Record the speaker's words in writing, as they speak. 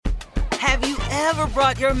Have you ever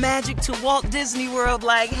brought your magic to Walt Disney World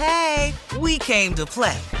like, hey, we came to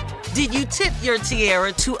play? Did you tip your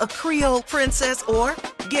tiara to a Creole princess or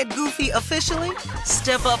get goofy officially?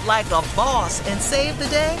 Step up like a boss and save the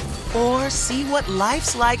day? Or see what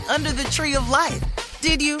life's like under the tree of life?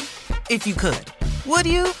 Did you? If you could. Would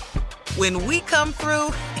you? When we come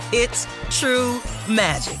through, it's true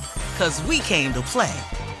magic. 'Cause we came to play.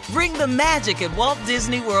 Bring the magic at Walt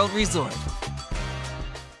Disney World Resort.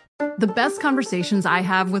 The best conversations I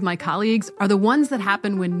have with my colleagues are the ones that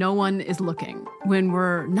happen when no one is looking, when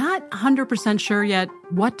we're not 100% sure yet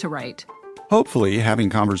what to write. Hopefully, having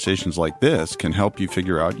conversations like this can help you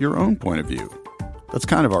figure out your own point of view. That's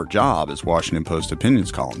kind of our job as Washington Post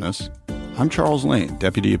opinions columnists. I'm Charles Lane,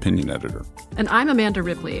 Deputy Opinion Editor. And I'm Amanda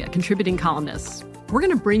Ripley, a contributing columnist. We're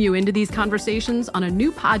going to bring you into these conversations on a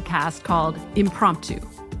new podcast called Impromptu.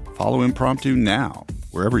 Follow Impromptu now,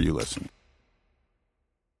 wherever you listen.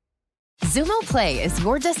 Zumo Play is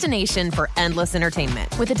your destination for endless entertainment.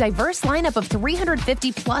 With a diverse lineup of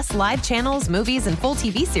 350-plus live channels, movies, and full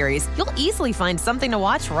TV series, you'll easily find something to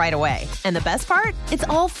watch right away. And the best part? It's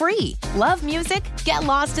all free. Love music? Get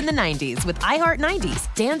lost in the 90s with iHeart 90s,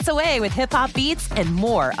 dance away with hip-hop beats, and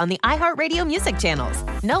more on the iHeartRadio music channels.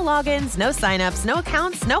 No logins, no signups, no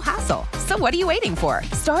accounts, no hassle. So what are you waiting for?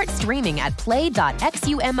 Start streaming at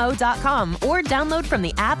play.xumo.com or download from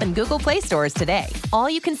the app and Google Play stores today. All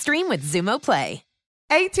you can stream with Zumo Play.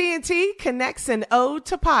 AT&T connects an ode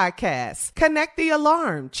to podcasts. Connect the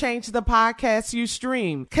alarm. Change the podcast you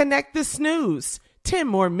stream. Connect the snooze. 10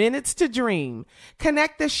 more minutes to dream.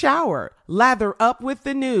 Connect the shower. Lather up with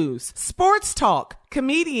the news. Sports talk,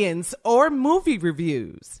 comedians, or movie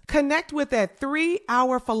reviews. Connect with that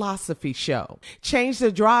 3-hour philosophy show. Change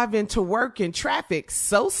the drive into work in traffic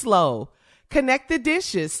so slow. Connect the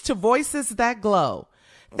dishes to voices that glow.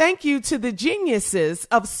 Thank you to the geniuses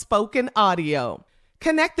of spoken audio.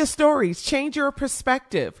 Connect the stories, change your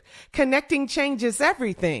perspective. Connecting changes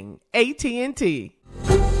everything. AT&T.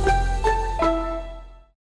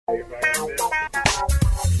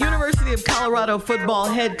 University of Colorado football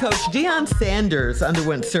head coach Deion Sanders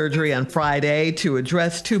underwent surgery on Friday to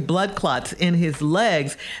address 2 blood clots in his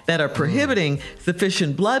legs that are prohibiting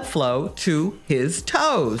sufficient blood flow to his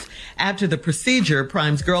toes. After the procedure,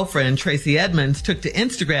 Prime's girlfriend, Tracy Edmonds, took to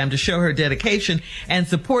Instagram to show her dedication and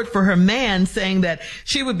support for her man, saying that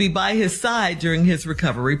she would be by his side during his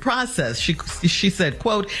recovery process. She said,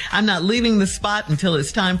 quote, "I'm not leaving the spot until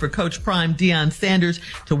it's time for Coach Prime Deion Sanders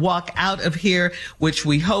to walk out of here, which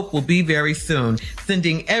we hope will be very soon.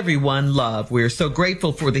 Sending everyone love. We're so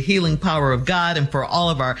grateful for the healing power of God and for all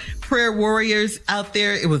of our prayer warriors out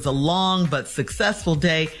there. It was a long but successful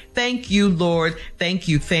day. Thank you, Lord. Thank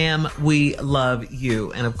you, fam. We love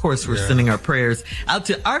you." And of course, we're sending our prayers out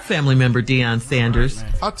to our family member, Deion Sanders.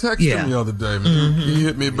 I texted him the other day, man. He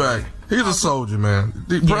hit me back. He's a soldier, man.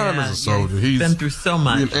 Prime is a soldier. He's been through so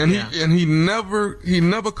much, and he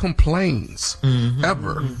never complains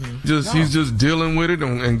ever. He's just dealing with it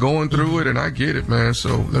and going through it, and I get it, man.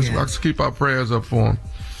 So let's keep our prayers up for him.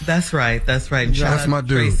 That's right. And that's my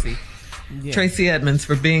dude. Tracy Edmonds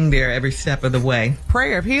for being there every step of the way.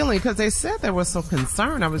 Prayer of healing, because they said there was some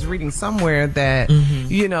concern. I was reading somewhere that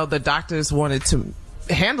the doctors wanted to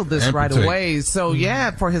handle this right away. So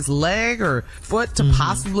for his leg or foot to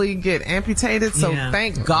possibly get amputated. So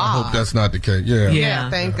thank God. I hope that's not the case.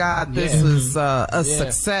 Thank God this is a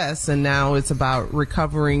success, and now it's about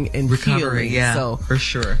recovering and healing. So for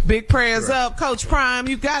sure. Big prayers up, Coach Prime.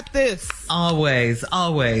 You got this. Always.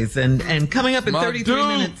 And coming up in 33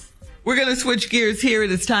 minutes. We're going to switch gears here. It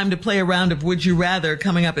is time to play a round of Would You Rather,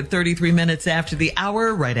 coming up at 33 minutes after the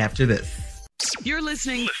hour, right after this. You're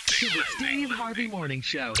listening to the Steve Harvey Morning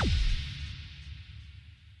Show.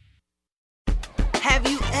 Have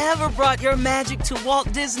you ever brought your magic to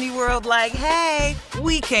Walt Disney World like, hey,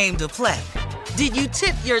 we came to play? Did you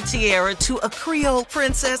tip your tiara to a Creole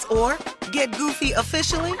princess or get goofy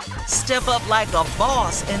officially? Step up like a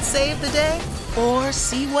boss and save the day? Or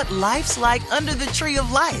see what life's like under the tree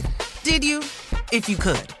of life? Did you? If you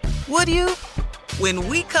could. Would you? When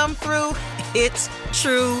we come through, it's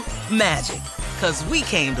true magic. 'Cause we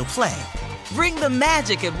came to play. Bring the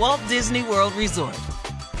magic at Walt Disney World Resort.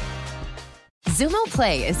 Zumo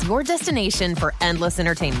Play is your destination for endless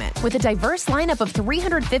entertainment. With a diverse lineup of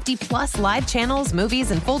 350-plus live channels, movies,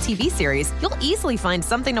 and full TV series, you'll easily find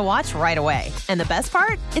something to watch right away. And the best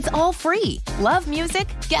part? It's all free. Love music?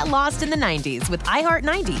 Get lost in the 90s with iHeart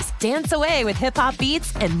 90s, dance away with hip-hop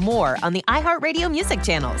beats, and more on the iHeartRadio music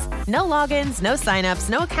channels. No logins, no signups,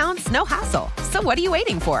 no accounts, no hassle. So what are you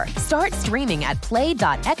waiting for? Start streaming at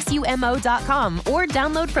play.xumo.com or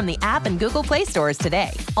download from the app and Google Play stores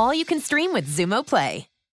today. All you can stream with Xumo Play.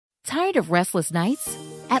 Tired of restless nights?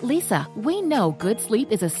 At Leesa, we know good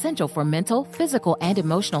sleep is essential for mental, physical, and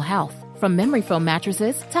emotional health. From memory foam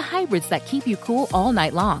mattresses to hybrids that keep you cool all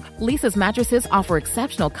night long, Leesa's mattresses offer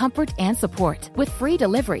exceptional comfort and support with free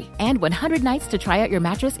delivery and 100 nights to try out your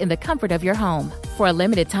mattress in the comfort of your home. For a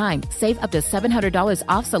limited time, save up to $700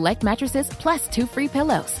 off select mattresses plus 2 free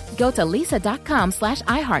pillows. Go to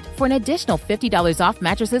leesa.com/iHeart for an additional $50 off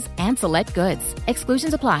mattresses and select goods.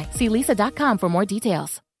 Exclusions apply. See leesa.com for more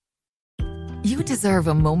details. You deserve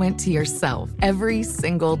a moment to yourself every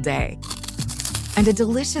single day. And a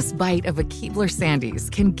delicious bite of a Keebler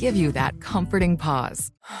Sandies can give you that comforting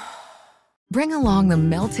pause. Bring along the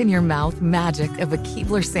melt-in-your-mouth magic of a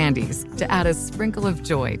Keebler Sandies to add a sprinkle of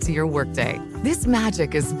joy to your workday. This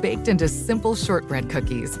magic is baked into simple shortbread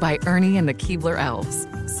cookies by Ernie and the Keebler Elves.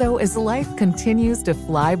 So as life continues to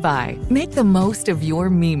fly by, make the most of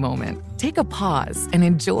your me moment. Take a pause and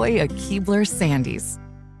enjoy a Keebler Sandies.